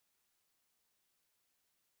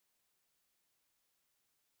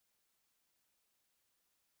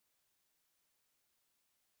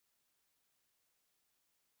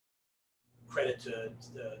credit to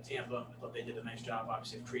Tampa. I thought they did a nice job,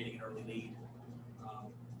 obviously, of creating an early lead.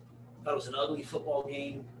 Thought it was an ugly football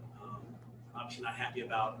game. Obviously, not happy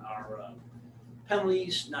about our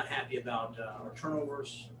penalties, not happy about our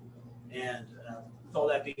turnovers, and with all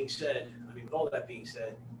that being said,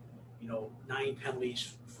 9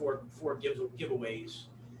 penalties, four giveaways,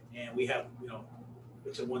 and we have,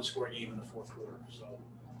 it's a one-score game in the fourth quarter. So,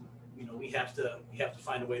 we have to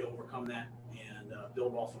find a way to overcome that and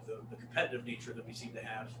build off of the competitive nature that we seem to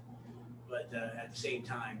have. But at the same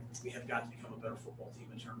time, we have got to become a better football team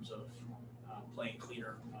in terms of playing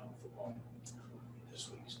cleaner football this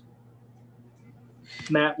week.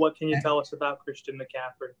 Matt, what can you tell us about Christian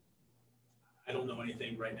McCaffrey? I don't know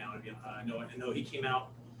anything right now. I know he came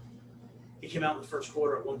out. He came out in the first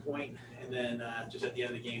quarter at one point, and then just at the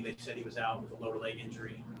end of the game, they said he was out with a lower leg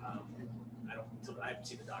injury. I haven't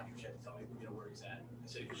seen the doctors yet to tell me where he's at. They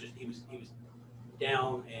said he was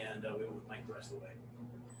down, and we went like the rest of the way.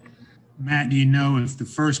 Matt, do you know if the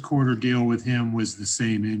first quarter deal with him was the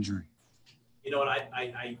same injury? You know what?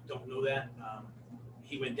 I don't know that.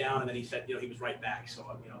 He went down, and then he said, he was right back. So,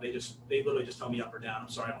 they literally just tell me up or down. I'm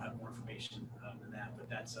sorry, I don't have more information than that. But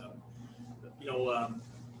that's, I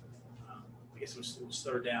guess it was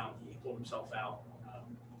third down. He pulled himself out,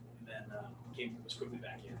 and then was quickly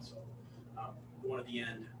back in. So, going at the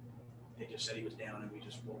end, they just said he was down, and we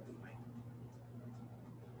just rolled the way.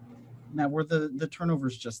 Now, were the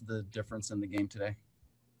turnovers just the difference in the game today?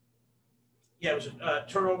 Yeah, it was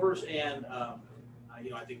turnovers and,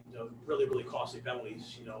 I think really, really costly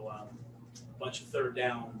penalties. A bunch of third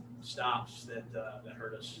down stops that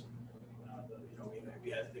hurt us. We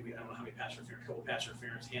had, I don't know how many pass interference, a couple pass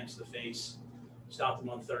interference, hands to the face, stopped them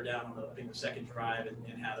on third down on the second drive,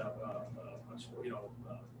 and had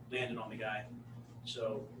landed on the guy.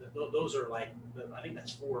 So those are I think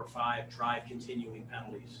that's 4 or 5 drive continuing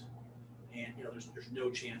penalties, and there's no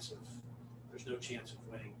chance of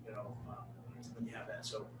winning when you have that.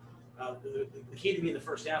 So the key to me in the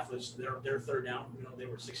first half was their third down. They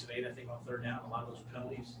were 6 of 8, I think, on third down. A lot of those were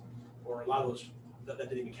penalties, or a lot of those that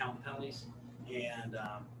didn't even count the penalties. And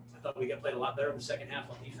I thought we got played a lot better in the second half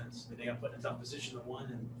on defense. They got put in a tough position to win,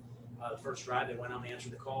 and the first drive they went out and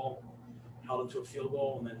answered the call, held them to a field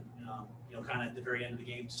goal, and then kind of at the very end of the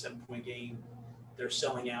game, 7-point game, they're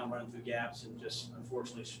selling out, running through gaps, and just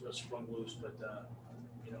unfortunately sprung loose. But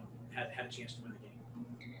had a chance to win the game.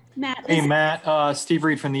 Matt. Hey, Matt, Steve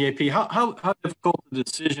Reed from the AP. How difficult a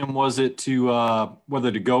decision was it to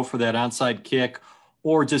whether to go for that onside kick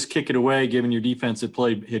or just kick it away, given your defense had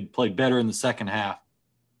played better in the second half?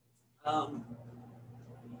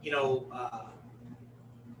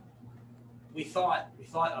 We thought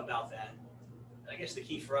about that. I guess the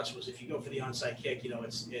key for us was if you go for the onside kick,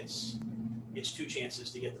 it's 2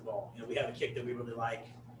 chances to get the ball. We have a kick that we really like.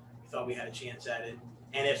 We thought we had a chance at it.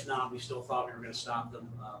 And if not, we still thought we were going to stop them.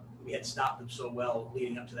 We had stopped them so well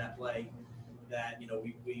leading up to that play that,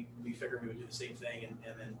 we figured we would do the same thing. And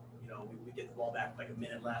then, we get the ball back with like a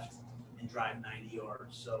minute left and drive 90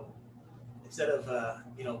 yards. So instead of,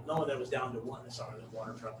 knowing that it was down to one, sorry, there's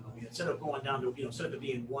water truck. Instead of going down to, instead of it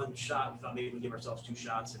being one shot, we thought maybe we'd give ourselves 2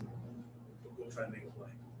 shots and we'll try to make a play.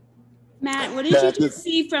 Matt, what did you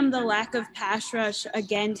see from the lack of pass rush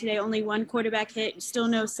again today? Only 1 quarterback hit, still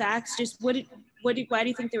no sacks. Just why do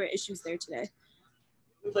you think there were issues there today?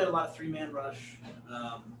 We played a lot of 3-man rush.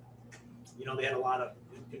 They had a lot of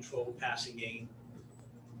controlled passing game,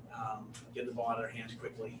 get the ball out of their hands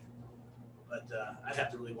quickly. But I'd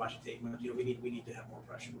have to really watch the tape. We need to have more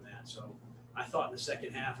pressure than that. So I thought in the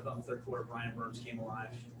second half, in the third quarter, Brian Burns came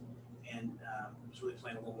alive and was really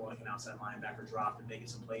playing a little more like an outside linebacker, dropped and making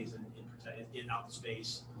some plays in out the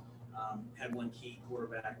space. Had 1 key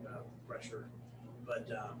quarterback pressure, but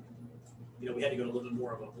we had to go to a little bit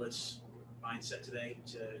more of a blitz mindset today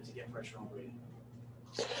to get pressure on Brady.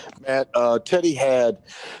 Matt, Teddy had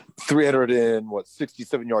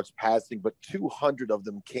 367 yards passing, but 200 of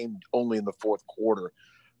them came only in the fourth quarter.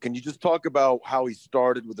 Can you just talk about how he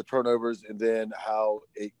started with the turnovers and then how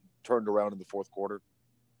it turned around in the fourth quarter?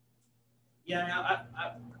 Yeah,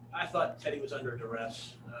 I thought Teddy was under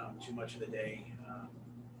duress too much of the day.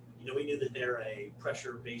 We knew that they're a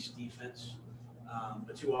pressure-based defense,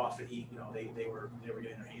 but too often they were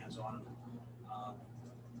getting their hands on him.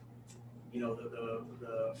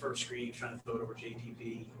 The first screen, trying to throw it over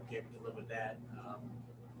JTP, okay, we can live with that.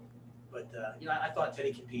 But I thought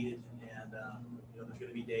Teddy competed, and there's going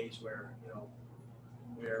to be days where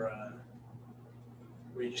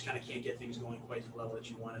you just kind of can't get things going quite to the level that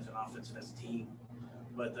you want as an offense and as a team.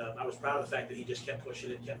 But I was proud of the fact that he just kept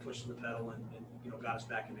pushing the pedal, and got us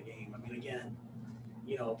back in the game. I mean, again,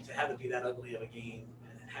 to have it be that ugly of a game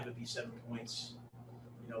and have it be 7 points,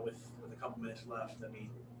 with a couple minutes left. I mean,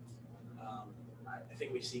 I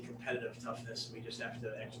think we see competitive toughness. We just have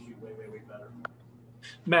to execute way better.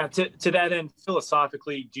 Matt, to that end,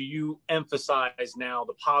 philosophically, do you emphasize now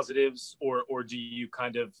the positives, or do you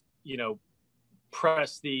kind of,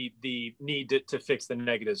 press the need to fix the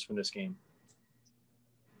negatives from this game?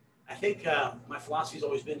 I think my philosophy has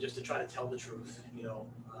always been just to try to tell the truth.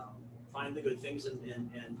 Find the good things and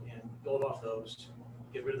build off those,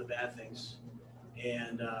 get rid of the bad things,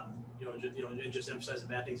 and just emphasize the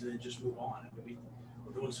bad things and then just move on. I mean,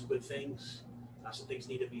 we're doing some good things. Some things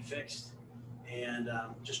need to be fixed, and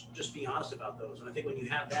just be honest about those. And I think when you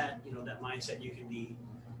have that, that mindset, you can be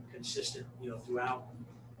consistent, throughout.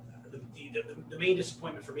 The main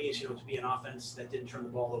disappointment for me is, to be an offense that didn't turn the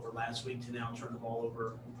ball over last week to now turn the ball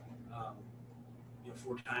over,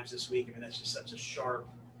 4 times this week. I mean, that's just such a sharp,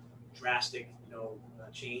 drastic,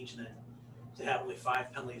 change. And then to have only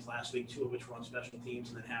 5 penalties last week, 2 of which were on special teams,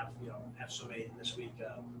 and then have so many this week.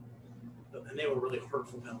 And they were really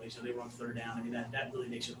hurtful penalties, so they were on 3rd down. I mean, that really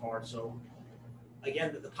makes it hard. So,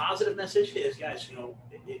 again, the positive message is, guys,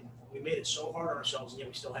 we made it so hard on ourselves, and yet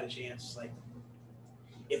we still had a chance. Like,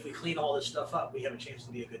 if we clean all this stuff up, we have a chance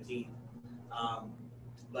to be a good team.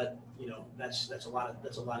 But that's a lot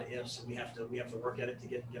of ifs, and we have to work at it to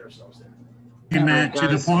get ourselves there. Hey, Matt, to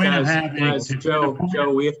the point of having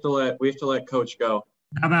Joe, we have to let Coach go.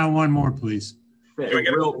 How about one more, please? Can we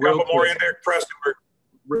get a couple more in there, Preston?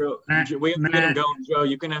 We have to get him going. Joe,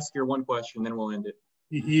 you can ask your one question, then we'll end it.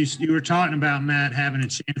 You were talking about Matt having a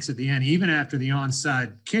chance at the end, even after the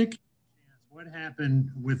onside kick. What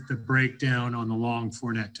happened with the breakdown on the long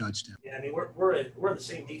Fournette touchdown? Yeah, I mean, we're in the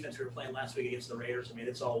same defense we were playing last week against the Raiders. I mean,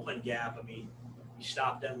 it's all one gap. I mean, we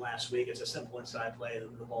stopped them last week. It's a simple inside play.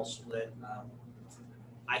 The ball split.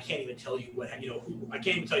 I can't even tell you I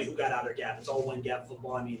can't even tell you who got out of their gap. It's all one gap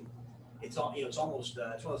football. I mean, it's all it's almost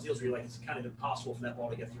it's one of those deals where you're like, it's kind of impossible for that ball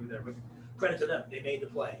to get through there. But credit to them, they made the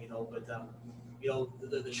play. But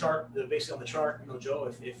the chart, basically on the chart, Joe,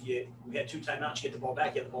 if we had 2 timeouts, you get the ball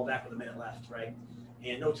back. You have the ball back with a minute left, right?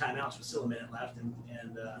 And no timeouts, but still a minute left, and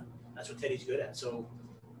that's what Teddy's good at. So,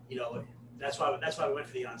 that's why we went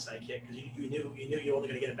for the onside kick, because you knew you were only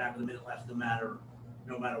going to get it back with a minute left, no matter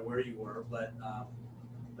where you were. But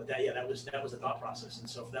that was the thought process. And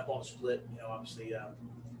so for that ball to split, obviously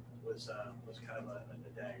was kind of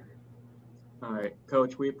a dagger. All right,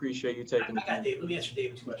 Coach, we appreciate you taking the time. Let me answer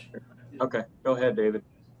David's question. Okay, go ahead, David.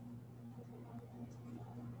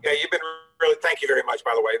 Yeah, thank you very much,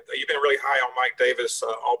 by the way. You've been really high on Mike Davis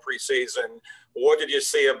all preseason. What did you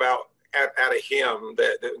see out of him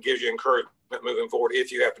that gives you encouragement moving forward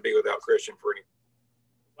if you have to be without Christian for any?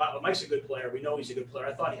 Well, Mike's a good player. We know he's a good player.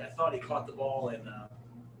 I thought he caught the ball, and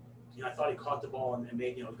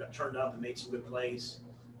made got turned up and made some good plays.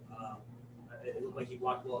 It looked like he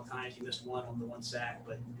blocked well at times. He missed one on the one sack,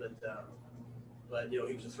 but he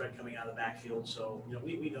was a threat coming out of the backfield. So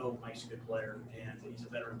we know Mike's a good player, and he's a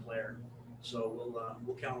veteran player. So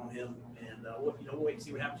we'll count on him, and we'll wait and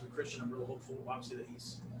see what happens with Christian. I'm real hopeful, obviously, that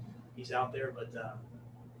he's out there, but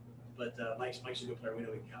Mike's a good player. We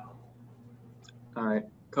know we can count on him. All right,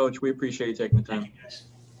 Coach, we appreciate you taking the time. Thank you, guys.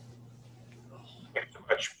 Thanks so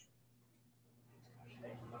much.